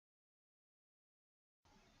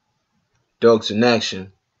Dogs in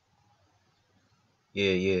action.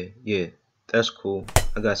 Yeah. That's cool.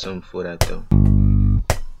 I got something for that though.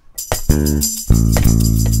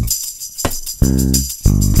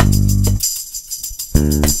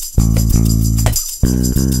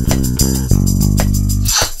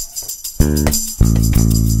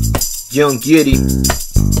 Young Yitty.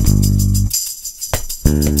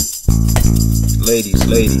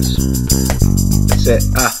 Ladies. I said,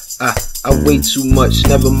 I weigh too much,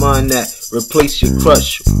 never mind that. Replace your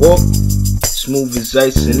crush. Walk smooth as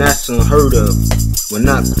ice, and that's unheard of. Well,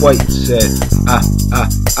 not quite. Said,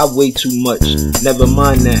 I weigh too much, never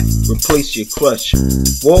mind that. Replace your crush.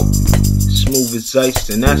 Walk smooth as ice,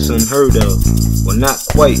 and that's unheard of. Well, not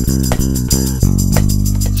quite.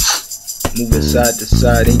 Moving side to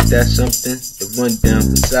side, ain't that something? The rundown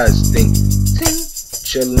besides think.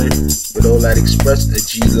 Chillin' with all that express, a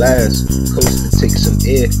G last. Coast to take some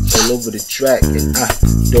air all over the track. And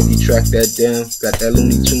doggy track that down. Got that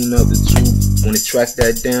Looney Tune of the tube. Wanna track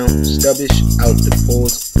that down. Stubbish out the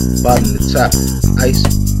pores. Bottom to top. Ice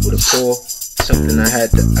with a pour. Something I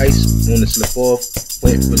had to ice. Wanna slip off.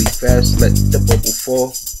 Went really fast. Let the bubble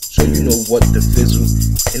fall. So you know what the fizzle.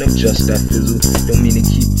 And I'm just that fizzle. Don't mean to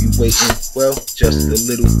keep you waiting. Well, just a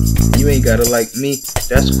little. You ain't gotta like me.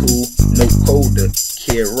 That's cool. No colder.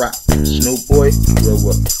 Care rock. Snow boy. Grow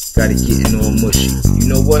up. Gotta getting all mushy.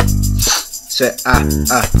 You know what? Said I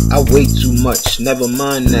weigh too much. Never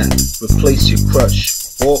mind that. Replace your crush.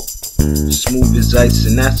 Walk smooth as ice,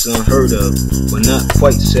 and that's unheard of. But not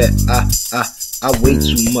quite. Said I weigh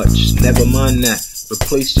too much. Never mind that.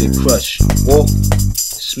 Replace your crush. Walk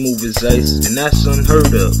smooth as ice, and that's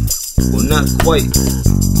unheard of. Well, not quite.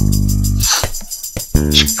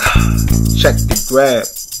 Check the grab.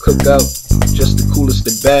 Cook out. Just the coolest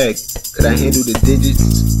the bag. Could I handle the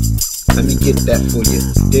digits? Let me get that for you.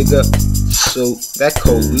 Dig up. So that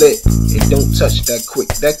cold lit. And don't touch that quick.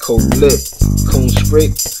 That cold lit. Cone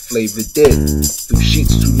scrape. Flavor dip. Through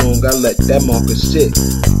sheets too long, I let that marker sit.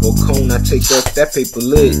 Or cone, I take off that paper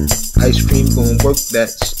lid. Ice cream gon' work that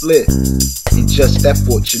split. And just that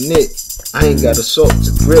fortunate. I ain't got a salt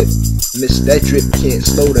to grip. Miss that drip, can't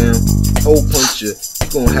slow down. Hole puncher, you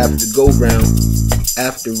gon' have to go round.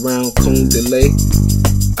 After round, cone delay.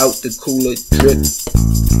 Out the cooler, drip.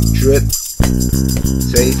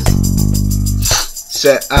 Taste.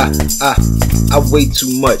 Said I weigh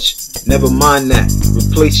too much. Never mind that.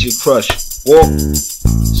 Replace your crush. Walk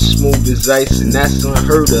smooth as ice, and that's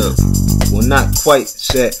unheard of. Well, not quite.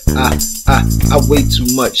 Said I weigh too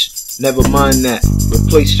much. Never mind that.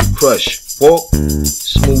 Replace your crush. Walk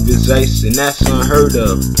smooth as ice, and that's unheard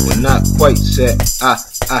of. Well, not quite. Said I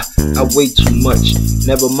weigh too much.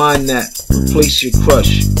 Never mind that. Replace your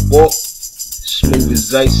crush. Walk smooth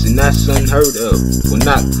as ice, and that's unheard of. Well,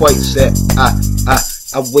 not quite. Said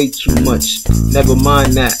I weigh too much. Never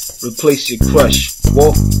mind that. Replace your crush.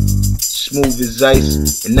 Walk smooth as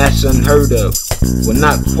ice, and that's unheard of. Well,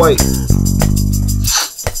 not quite.